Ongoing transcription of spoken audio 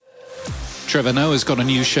Trevor Noah's got a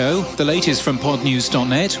new show, the latest from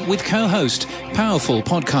podnews.net, with co-host, powerful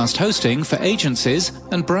podcast hosting for agencies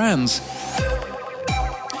and brands.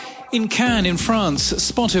 In Cannes, in France,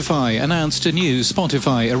 Spotify announced a new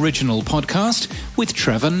Spotify original podcast with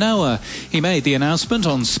Trevor Noah. He made the announcement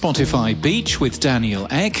on Spotify Beach with Daniel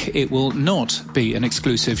Ek. It will not be an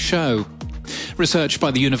exclusive show. Research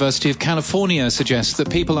by the University of California suggests that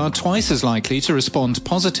people are twice as likely to respond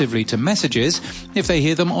positively to messages if they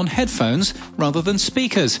hear them on headphones rather than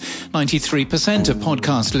speakers. 93% of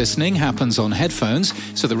podcast listening happens on headphones,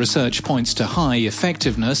 so the research points to high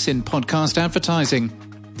effectiveness in podcast advertising.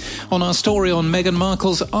 On our story on Meghan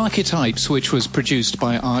Markle's Archetypes, which was produced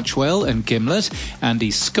by Archwell and Gimlet, Andy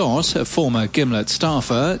Scott, a former Gimlet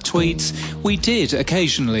staffer, tweets, "We did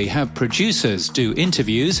occasionally have producers do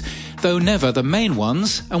interviews, though never the main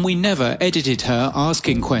ones, and we never edited her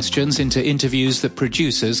asking questions into interviews that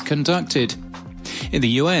producers conducted." In the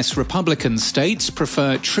US, Republican states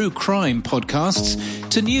prefer true crime podcasts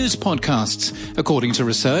to news podcasts, according to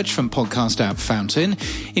research from podcast app Fountain.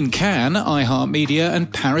 In Cannes, iHeartMedia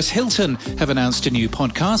and Paris Hilton have announced a new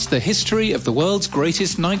podcast, The History of the World's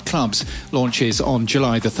Greatest Nightclubs, launches on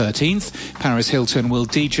July the 13th. Paris Hilton will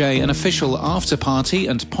DJ an official after-party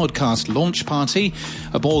and podcast launch party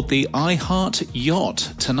aboard the iHeart Yacht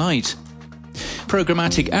tonight.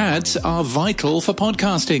 Programmatic ads are vital for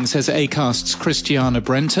podcasting, says Acast's Christiana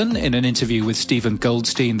Brenton in an interview with Stephen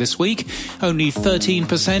Goldstein this week. Only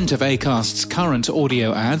 13% of Acast's current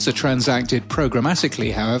audio ads are transacted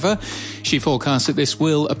programmatically, however. She forecasts that this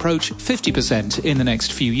will approach 50% in the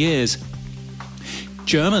next few years.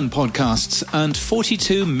 German podcasts earned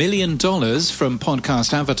 $42 million from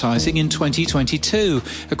podcast advertising in 2022,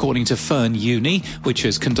 according to Fern Uni, which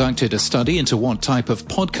has conducted a study into what type of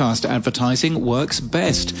podcast advertising works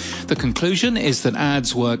best. The conclusion is that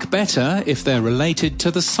ads work better if they're related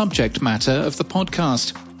to the subject matter of the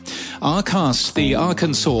podcast. Arcast, the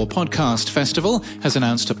Arkansas Podcast Festival, has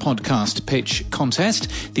announced a podcast pitch contest.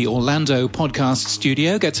 The Orlando Podcast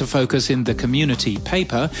Studio gets a focus in the community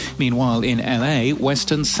paper. Meanwhile, in LA,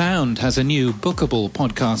 Western Sound has a new bookable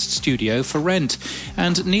podcast studio for rent.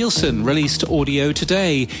 And Nielsen released Audio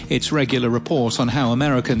Today, its regular report on how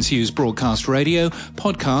Americans use broadcast radio,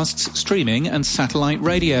 podcasts, streaming, and satellite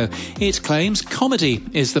radio. It claims comedy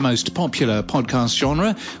is the most popular podcast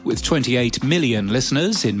genre, with 28 million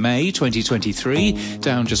listeners in May 2023,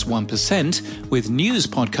 down just 1%, with news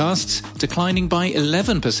podcasts declining by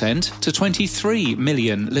 11% to 23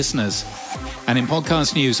 million listeners. And in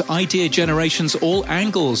podcast news, Idea Generation's All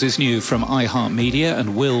Angles is new from iHeartMedia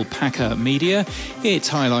and Will Packer Media. It's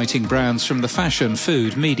highlighting brands from the fashion,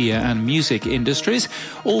 food, media and music industries.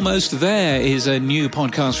 Almost There is a new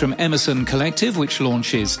podcast from Emerson Collective, which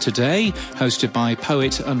launches today, hosted by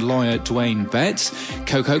poet and lawyer Dwayne Betts.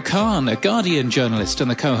 Coco Khan, a Guardian journalist and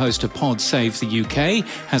the co-host of Pod Save the UK,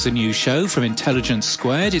 has a new show from Intelligence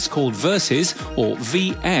Squared. It's called Versus, or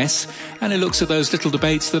VS, and it looks at those little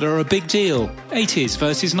debates that are a big deal. 80s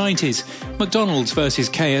versus 90s, McDonald's versus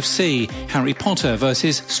KFC, Harry Potter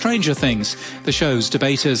versus Stranger Things. The show's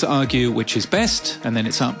debaters argue which is best, and then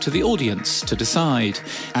it's up to the audience to decide.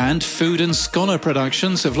 And Food and Scholar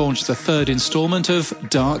Productions have launched the third instalment of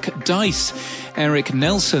Dark Dice. Eric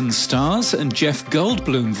Nelson stars and Jeff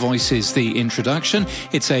Goldblum voices the introduction.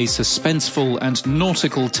 It's a suspenseful and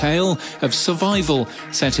nautical tale of survival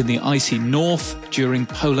set in the icy north during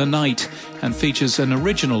polar night, and features an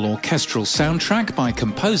original orchestral soundtrack by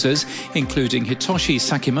composers including Hitoshi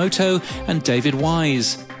Sakimoto and David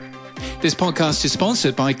Wise. This podcast is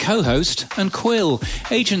sponsored by Co-Host and Quill.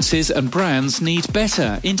 Agencies and brands need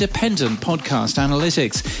better, independent podcast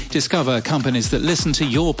analytics. Discover companies that listen to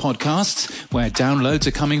your podcasts, where downloads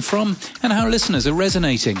are coming from, and how listeners are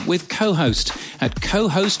resonating with Co-Host at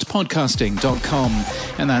cohostpodcasting.com.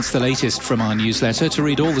 And that's the latest from our newsletter. To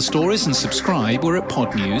read all the stories and subscribe, we're at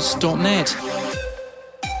podnews.net.